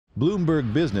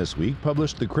Bloomberg Businessweek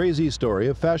published the crazy story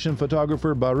of fashion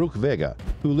photographer Baruch Vega,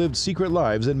 who lived secret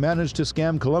lives and managed to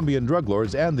scam Colombian drug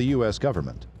lords and the U.S.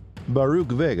 government.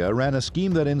 Baruch Vega ran a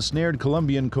scheme that ensnared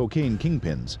Colombian cocaine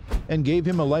kingpins and gave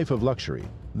him a life of luxury.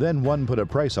 Then one put a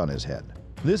price on his head.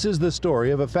 This is the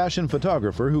story of a fashion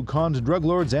photographer who conned drug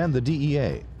lords and the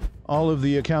DEA. All of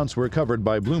the accounts were covered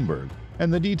by Bloomberg,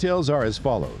 and the details are as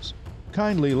follows.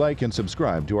 Kindly like and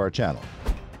subscribe to our channel.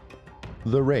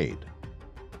 The Raid.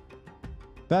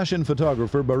 Fashion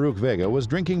photographer Baruch Vega was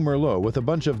drinking Merlot with a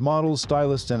bunch of models,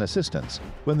 stylists, and assistants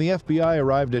when the FBI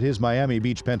arrived at his Miami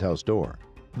Beach penthouse door.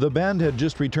 The band had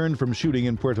just returned from shooting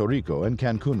in Puerto Rico and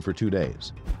Cancun for 2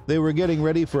 days. They were getting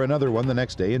ready for another one the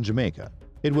next day in Jamaica.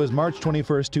 It was March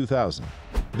 21, 2000.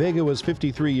 Vega was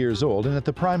 53 years old and at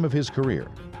the prime of his career.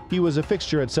 He was a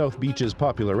fixture at South Beach's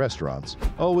popular restaurants,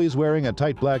 always wearing a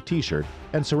tight black t-shirt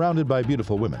and surrounded by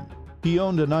beautiful women. He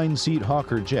owned a 9-seat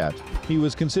Hawker jet. He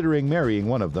was considering marrying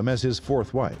one of them as his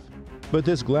 4th wife. But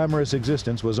this glamorous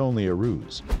existence was only a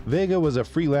ruse. Vega was a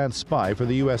freelance spy for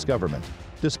the U.S. government,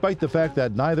 despite the fact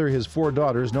that neither his 4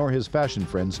 daughters nor his fashion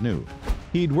friends knew.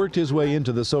 He'd worked his way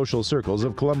into the social circles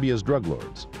of Colombia's drug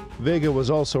lords. Vega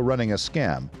was also running a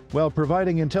scam while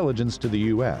providing intelligence to the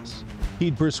U.S.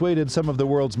 He'd persuaded some of the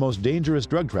world's most dangerous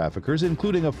drug traffickers,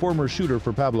 including a former shooter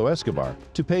for Pablo Escobar,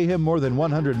 to pay him more than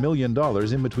 $100 million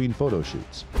in between photo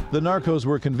shoots. The narcos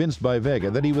were convinced by Vega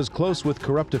that he was close with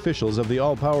corrupt officials of the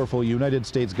all-powerful United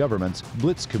States government's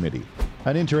Blitz Committee,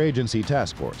 an interagency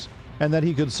task force, and that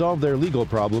he could solve their legal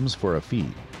problems for a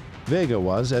fee. Vega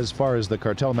was, as far as the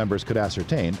cartel members could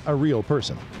ascertain, a real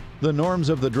person. The norms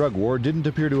of the drug war didn't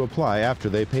appear to apply after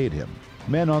they paid him.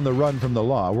 Men on the run from the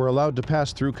law were allowed to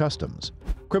pass through customs.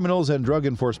 Criminals and Drug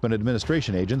Enforcement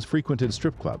Administration agents frequented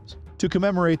strip clubs. To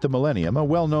commemorate the millennium, a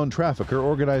well-known trafficker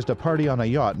organized a party on a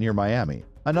yacht near Miami.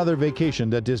 Another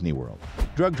vacationed at Disney World.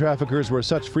 Drug traffickers were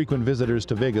such frequent visitors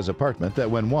to Vega's apartment that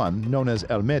when one, known as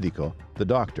El Médico, the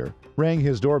doctor, rang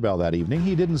his doorbell that evening,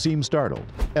 he didn't seem startled.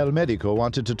 El Médico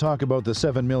wanted to talk about the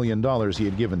 $7 million he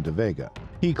had given to Vega.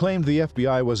 He claimed the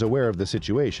FBI was aware of the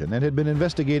situation and had been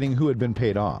investigating who had been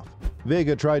paid off.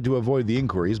 Vega tried to avoid the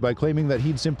inquiries by claiming that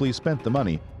he'd simply spent the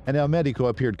money, and El Médico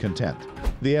appeared content.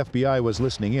 The FBI was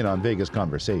listening in on Vega's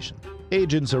conversation.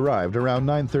 Agents arrived around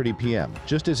 9:30 p.m.,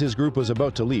 just as his group was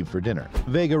about to leave for dinner.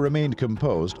 Vega remained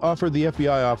composed, offered the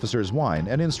FBI officers wine,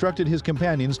 and instructed his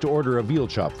companions to order a veal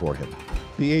chop for him.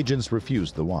 The agents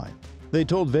refused the wine. They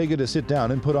told Vega to sit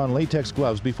down and put on latex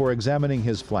gloves before examining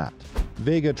his flat.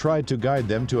 Vega tried to guide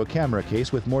them to a camera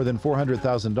case with more than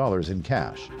 $400,000 in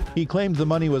cash. He claimed the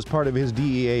money was part of his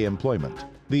DEA employment.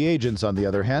 The agents, on the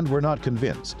other hand, were not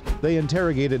convinced. They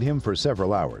interrogated him for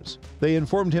several hours. They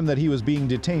informed him that he was being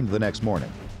detained the next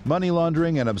morning. Money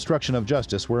laundering and obstruction of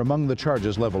justice were among the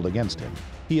charges leveled against him.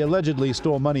 He allegedly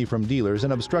stole money from dealers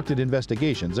and obstructed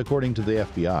investigations, according to the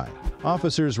FBI.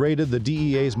 Officers raided the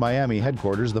DEA's Miami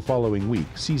headquarters the following week,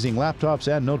 seizing laptops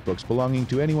and notebooks belonging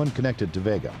to anyone connected to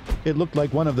Vega. It looked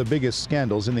like one of the biggest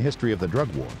scandals in the history of the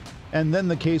drug war. And then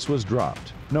the case was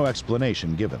dropped. No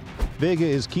explanation given. Vega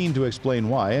is keen to explain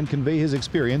why and convey his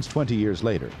experience 20 years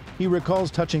later. He recalls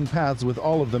touching paths with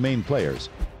all of the main players,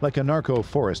 like a narco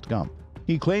Forrest Gump.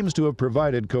 He claims to have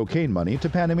provided cocaine money to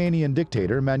Panamanian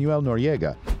dictator Manuel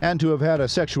Noriega and to have had a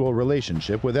sexual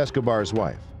relationship with Escobar's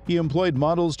wife. He employed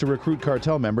models to recruit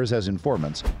cartel members as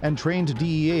informants and trained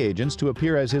DEA agents to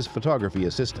appear as his photography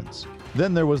assistants.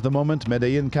 Then there was the moment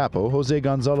Medellin capo Jose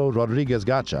Gonzalo Rodriguez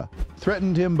Gacha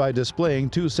threatened him by displaying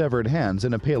 2 severed hands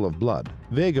in a pail of blood.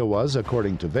 Vega was,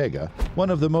 according to Vega, one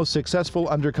of the most successful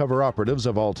undercover operatives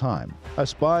of all time, a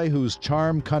spy whose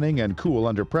charm, cunning, and cool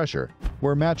under pressure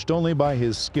were matched only by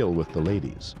his skill with the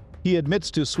ladies. He admits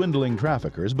to swindling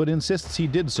traffickers, but insists he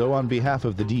did so on behalf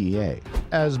of the DEA.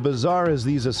 As bizarre as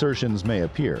these assertions may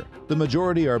appear, the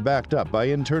majority are backed up by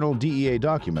internal DEA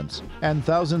documents and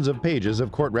thousands of pages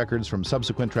of court records from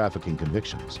subsequent trafficking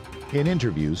convictions. In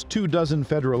interviews, 24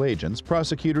 federal agents,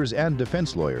 prosecutors, and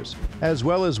defense lawyers, as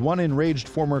well as one enraged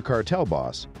former cartel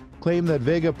boss, claim that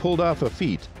Vega pulled off a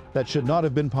feat that should not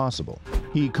have been possible.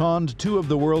 He conned 2 of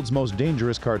the world's most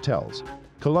dangerous cartels,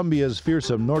 Colombia's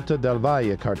fearsome Norte del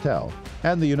Valle cartel,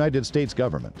 and the United States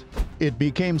government. It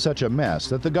became such a mess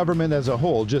that the government as a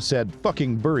whole just said,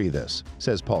 "Fucking bury this,"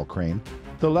 says Paul Crane.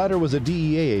 The latter was a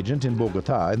DEA agent in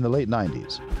Bogota in the late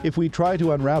 90s. "If we try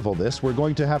to unravel this, we're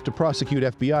going to have to prosecute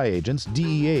FBI agents,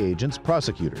 DEA agents,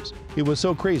 prosecutors. It was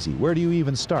so crazy, where do you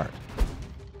even start?"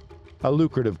 A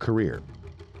lucrative career.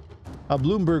 A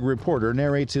Bloomberg reporter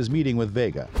narrates his meeting with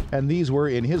Vega, and these were,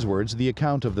 in his words, the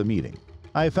account of the meeting.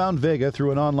 "I found Vega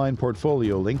through an online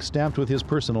portfolio link stamped with his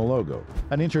personal logo,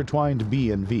 an intertwined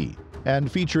B and V.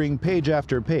 and featuring page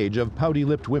after page of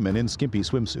pouty-lipped women in skimpy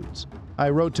swimsuits. I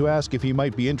wrote to ask if he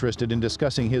might be interested in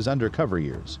discussing his undercover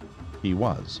years. He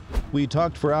was. We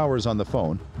talked for hours on the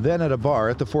phone, then at a bar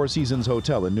at the Four Seasons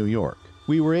Hotel in New York.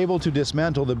 We were able to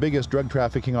dismantle the biggest drug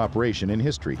trafficking operation in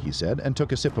history, he said, and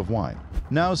took a sip of wine.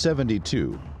 Now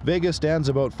 72, Vega stands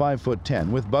about 5'10"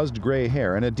 with buzzed gray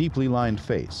hair and a deeply lined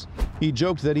face. He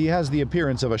joked that he has the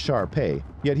appearance of a Shar-Pei,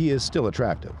 yet he is still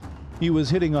attractive. He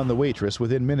was hitting on the waitress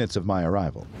within minutes of my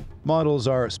arrival. Models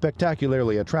are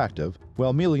spectacularly attractive,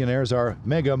 while millionaires are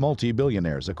mega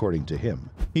multi-billionaires, according to him.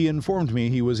 He informed me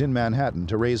he was in Manhattan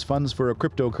to raise funds for a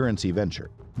cryptocurrency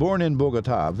venture. Born in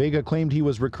Bogota, Vega claimed he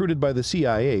was recruited by the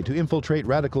CIA to infiltrate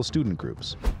radical student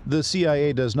groups. The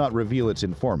CIA does not reveal its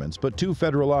informants, but 2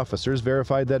 federal officers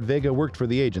verified that Vega worked for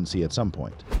the agency at some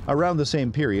point. Around the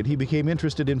same period, he became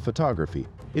interested in photography,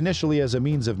 initially as a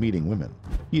means of meeting women.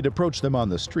 He'd approach them on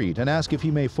the street and ask if he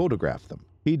may photograph them.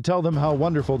 He'd tell them how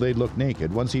wonderful they'd look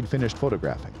naked once he'd finished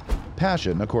photographing.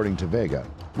 Passion, according to Vega,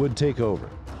 would take over.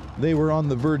 They were on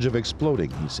the verge of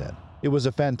exploding, he said. It was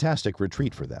a fantastic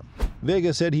retreat for them.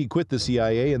 Vega said he quit the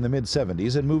CIA in the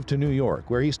mid-70s and moved to New York,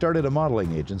 where he started a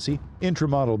modeling agency,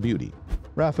 Intramodel Beauty.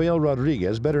 Rafael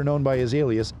Rodriguez, better known by his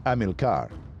alias Amilcar,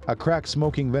 a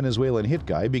crack-smoking Venezuelan hit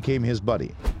guy, became his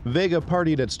buddy. Vega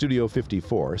partied at Studio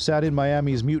 54, sat in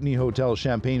Miami's Mutiny Hotel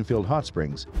champagne-filled hot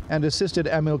springs, and assisted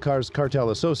Amilcar's cartel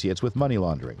associates with money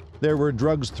laundering. There were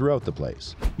drugs throughout the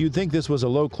place. You'd think this was a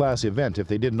low-class event if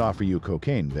they didn't offer you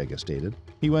cocaine, Vega stated.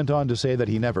 He went on to say that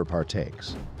he never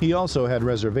partakes. He also had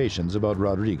reservations about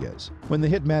Rodriguez. When the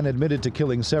hitman admitted to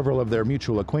killing several of their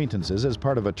mutual acquaintances as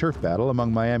part of a turf battle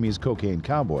among Miami's cocaine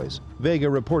cowboys, Vega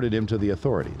reported him to the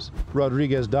authorities.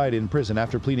 Rodriguez died in prison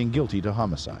after pleading guilty to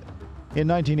homicide. In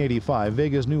 1985,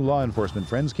 Vega's new law enforcement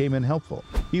friends came in helpful.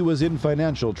 He was in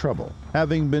financial trouble,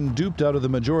 having been duped out of the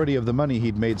majority of the money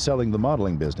he'd made selling the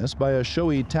modeling business by a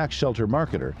showy tax shelter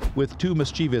marketer with 2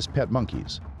 mischievous pet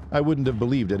monkeys. I wouldn't have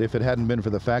believed it if it hadn't been for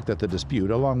the fact that the dispute,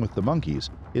 along with the monkeys,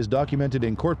 is documented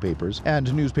in court papers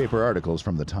and newspaper articles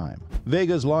from the time.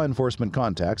 Vega's law enforcement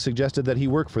contacts suggested that he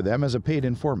worked for them as a paid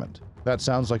informant. That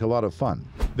sounds like a lot of fun.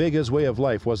 Vega's way of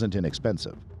life wasn't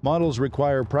inexpensive. Models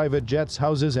require private jets,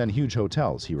 houses, and huge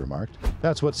hotels, he remarked.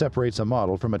 That's what separates a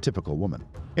model from a typical woman.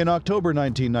 In October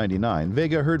 1999,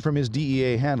 Vega heard from his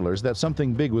DEA handlers that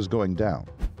something big was going down.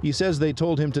 He says they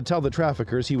told him to tell the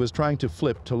traffickers he was trying to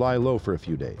flip to lie low for a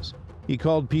few days. He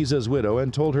called Pisa's widow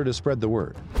and told her to spread the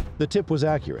word. The tip was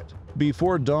accurate.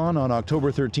 Before dawn on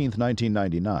October 13,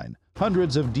 1999,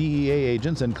 hundreds of DEA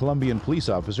agents and Colombian police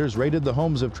officers raided the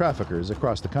homes of traffickers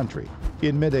across the country.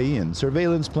 In Medellin,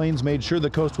 surveillance planes made sure the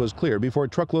coast was clear before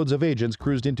truckloads of agents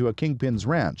cruised into a kingpin's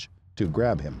ranch to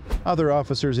grab him. Other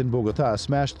officers in Bogota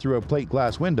smashed through a plate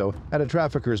glass window at a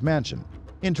trafficker's mansion,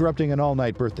 interrupting an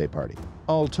all-night birthday party.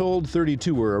 All told,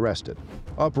 32 were arrested.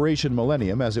 Operation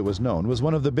Millennium, as it was known, was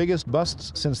one of the biggest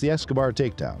busts since the Escobar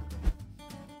takedown.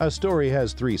 A story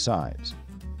has 3 sides.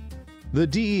 The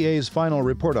DEA's final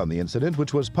report on the incident,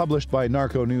 which was published by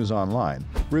Narco News Online,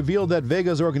 revealed that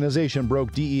Vega's organization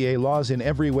broke DEA laws in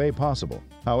every way possible.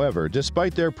 However,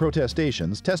 despite their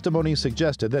protestations, testimony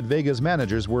suggested that Vega's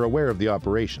managers were aware of the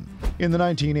operation. In the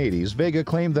 1980s, Vega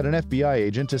claimed that an FBI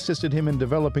agent assisted him in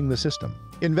developing the system.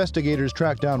 Investigators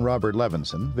tracked down Robert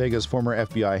Levinson, Vega's former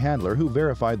FBI handler, who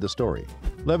verified the story.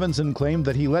 Levinson claimed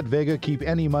that he let Vega keep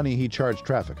any money he charged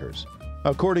traffickers.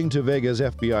 According to Vega's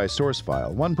FBI source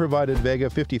file, one provided Vega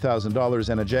 $50,000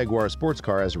 and a Jaguar sports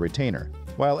car as a retainer,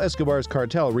 while Escobar's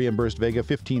cartel reimbursed Vega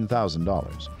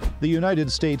 $15,000. The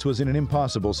United States was in an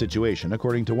impossible situation,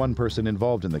 according to one person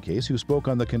involved in the case who spoke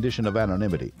on the condition of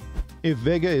anonymity. If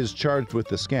Vega is charged with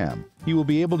the scam, he will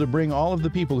be able to bring all of the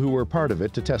people who were part of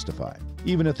it to testify.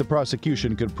 Even if the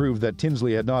prosecution could prove that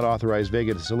Tinsley had not authorized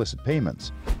Vega to solicit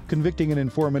payments, convicting an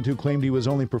informant who claimed he was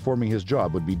only performing his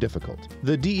job would be difficult.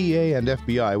 The DEA and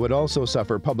FBI would also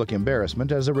suffer public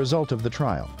embarrassment as a result of the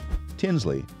trial.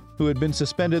 Tinsley, who had been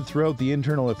suspended throughout the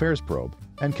internal affairs probe,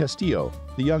 and Castillo,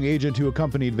 the young agent who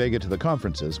accompanied Vega to the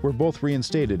conferences, were both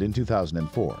reinstated in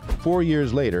 2004. 4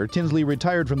 years later, Tinsley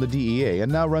retired from the DEA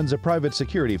and now runs a private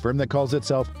security firm that calls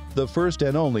itself the first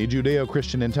and only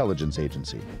Judeo-Christian intelligence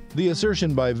agency. The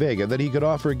assertion by Vega that he could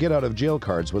offer get-out-of-jail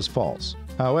cards was false.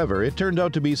 However, it turned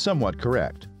out to be somewhat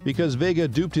correct, because Vega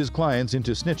duped his clients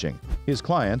into snitching. His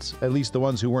clients, at least the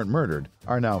ones who weren't murdered,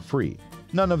 are now free.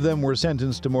 None of them were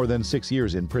sentenced to more than 6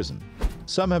 years in prison.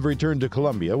 Some have returned to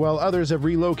Colombia, while others have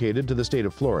relocated to the state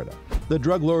of Florida. The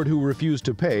drug lord who refused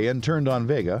to pay and turned on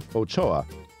Vega, Ochoa,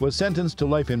 was sentenced to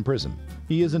life in prison.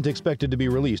 He isn't expected to be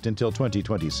released until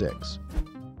 2026.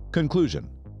 Conclusion.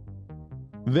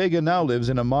 Vega now lives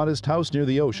in a modest house near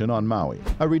the ocean on Maui.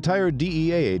 A retired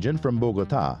DEA agent from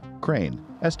Bogota, Crane,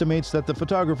 estimates that the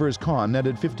photographer's con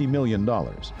netted $50 million.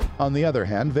 On the other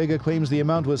hand, Vega claims the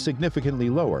amount was significantly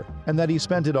lower and that he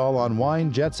spent it all on wine,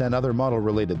 jets, and other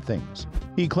model-related things.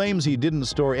 He claims he didn't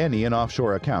store any in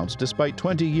offshore accounts despite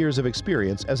 20 years of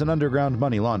experience as an underground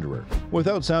money launderer.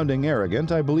 Without sounding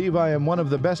arrogant, I believe I am one of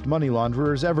the best money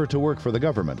launderers ever to work for the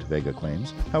government, Vega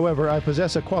claims. However, I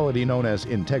possess a quality known as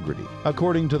integrity.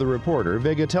 According to the reporter,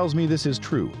 Vega tells me this is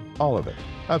true, all of it.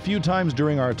 A few times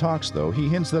during our talks, though, he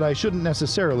hints that I shouldn't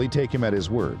necessarily take him at his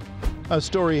word. A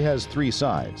story has three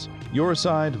sides. Your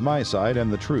side, my side,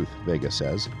 and the truth, Vega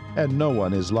says, and no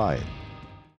one is lying.